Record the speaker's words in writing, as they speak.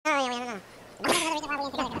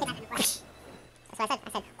what I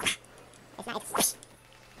said. It's not. It's whoosh.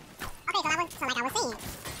 Okay, so that was so like I was saying.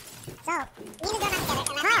 So me and this girl got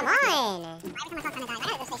together. Come on. Every time I talk, kind of die. I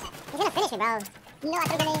gotta space that. He's gonna finish me, bro. No, I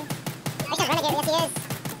could've been. He's a renegade. Yes, he is.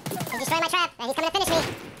 He's destroying my trap, and he's coming to finish me.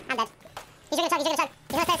 I'm dead. He's drinking chug. He's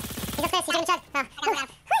upstairs. He's drinking chug. He's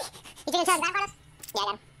drinking chug. Yeah, I got him. Yeah, I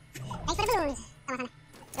got him. Thanks for the balloons. It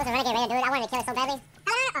was a renegade right here, dude. I wanted to kill it so badly. Oh,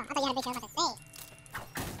 I thought you had a big kill. I was about to say. You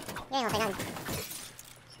ain't gonna say nothing.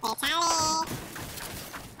 Hey, Charlie.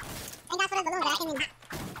 Thank God for the balloons, but I can't even.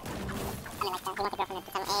 I mean, like, he wants a girlfriend to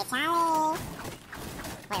tell him, hey, Charlie.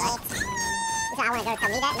 Wait, what? You said I want a girl to tell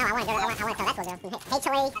me that? No, I want to tell that to a girl. Hey,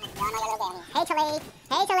 Charlie. Hey, Charlie. Hey, Charlie.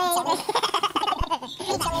 Hey, Charlie. Hey,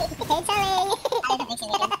 Charlie. Hey, Charlie.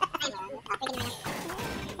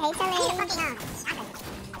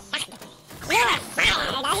 You're fired.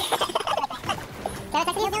 Did I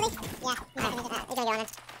text you, Billy? Yeah. He's gonna get on it. Is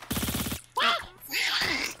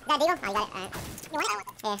that Deagle? Oh, you got it. You want it?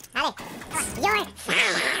 Yeah. Howdy. You're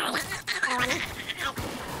fired. I don't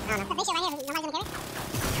know. The picture right here. Nobody's gonna get it?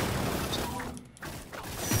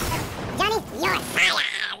 Johnny, you're fired.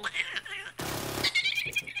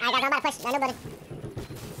 Alright, guys, I'm about to push. Got a new building.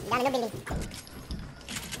 Got a new building.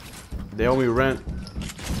 They owe me rent.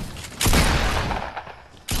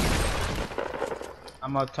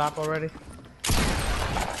 I'm up top already.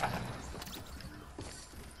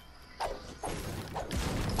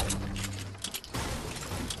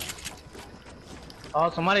 Oh,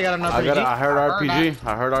 somebody got another RPG. I heard RPG.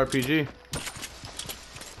 I heard RPG. I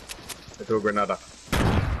threw a granada.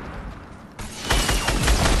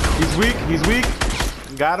 He's weak. He's weak.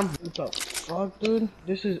 Got him. What the fuck, dude?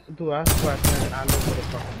 This is, dude, I swear, man, I know where the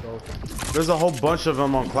fucking go. There's a whole bunch of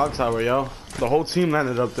them on Clock Tower, yo. The whole team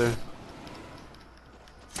landed up there.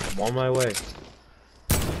 I'm on my way.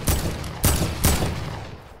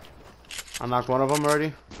 I knocked one of them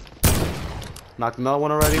already. Knocked another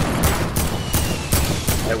one already.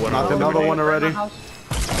 Knocked another one already.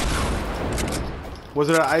 Was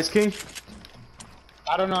it an Ice King?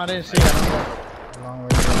 I don't know, I didn't see it. I don't know. Long way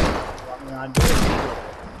to go. I mean, I did see it.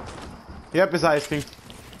 Yep, it's Ice King.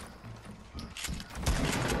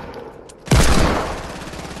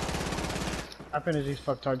 I finished these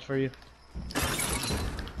fucktards for you.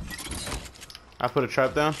 I put a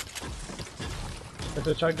trap down. There's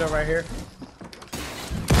a chug right here.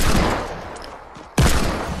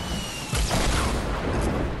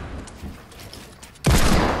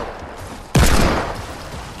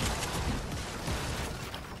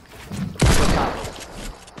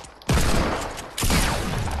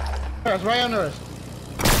 It's right under us.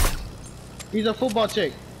 He's a football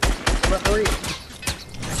chick. Referee.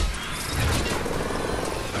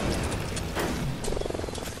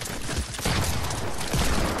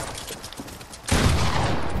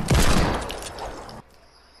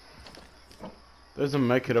 There's a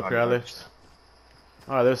med kit up here, Alex.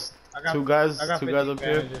 Alright, there's two guys up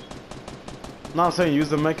here. No, I'm saying use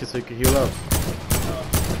the med kit so you can heal up.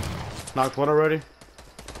 Knocked one already.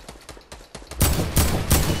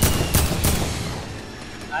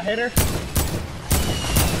 I hit her.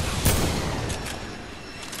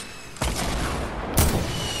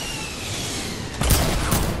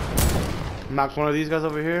 Knocked one of these guys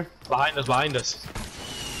over here. Behind us, behind us.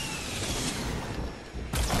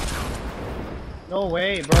 No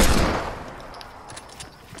way, bro.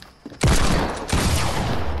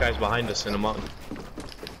 Guys behind us in the mountain.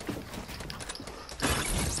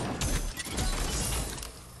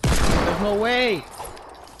 There's no way.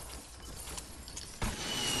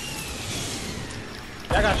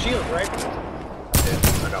 I got shield, right?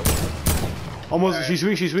 Yeah, I got one. Almost,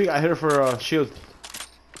 right. She's weak. I hit her for shield.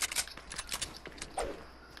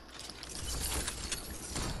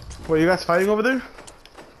 Wait, you guys fighting over there?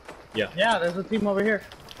 Yeah. Yeah, there's a team over here.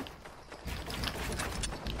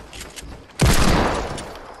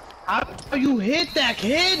 How you hit that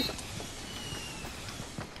kid?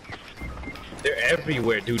 They're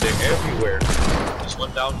everywhere, dude. They're everywhere. There's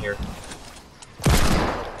one down here.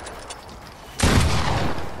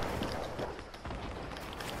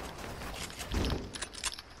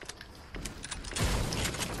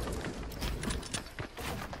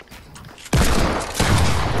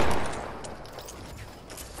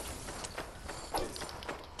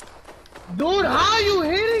 Dude, how are you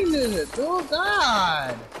hitting this? Oh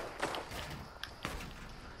God!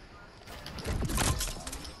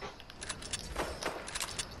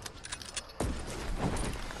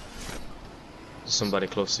 There's somebody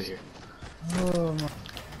close to here. Oh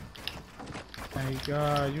my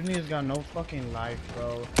God, you niggas got no fucking life,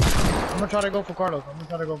 bro. I'm gonna try to go for Carlos.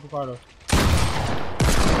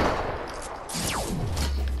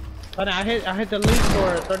 Top But I hit the lead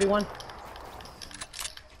for 31.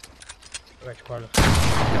 I got you, Carlos.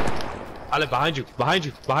 Ale, behind you, behind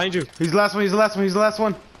you, behind you. He's the last one, he's the last one, he's the last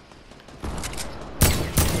one.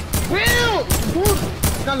 Will! Dude!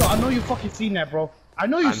 Carlos, I know you fucking seen that, bro. I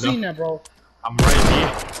know you seen that, bro. I'm right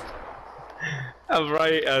here. I'm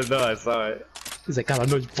right. I know, I saw it. He's like, God, I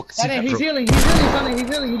know you fucking seen that, He's bro. healing, Sonny, he's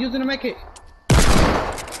healing. He's using to make it.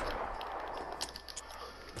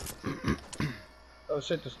 Oh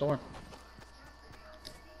shit, the storm.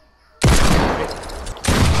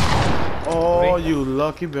 Oh, you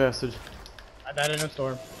lucky bastard. I died in a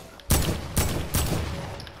storm.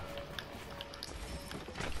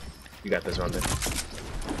 You got this one, then.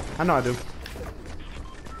 I know I do.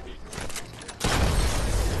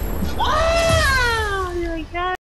 Oh, my God.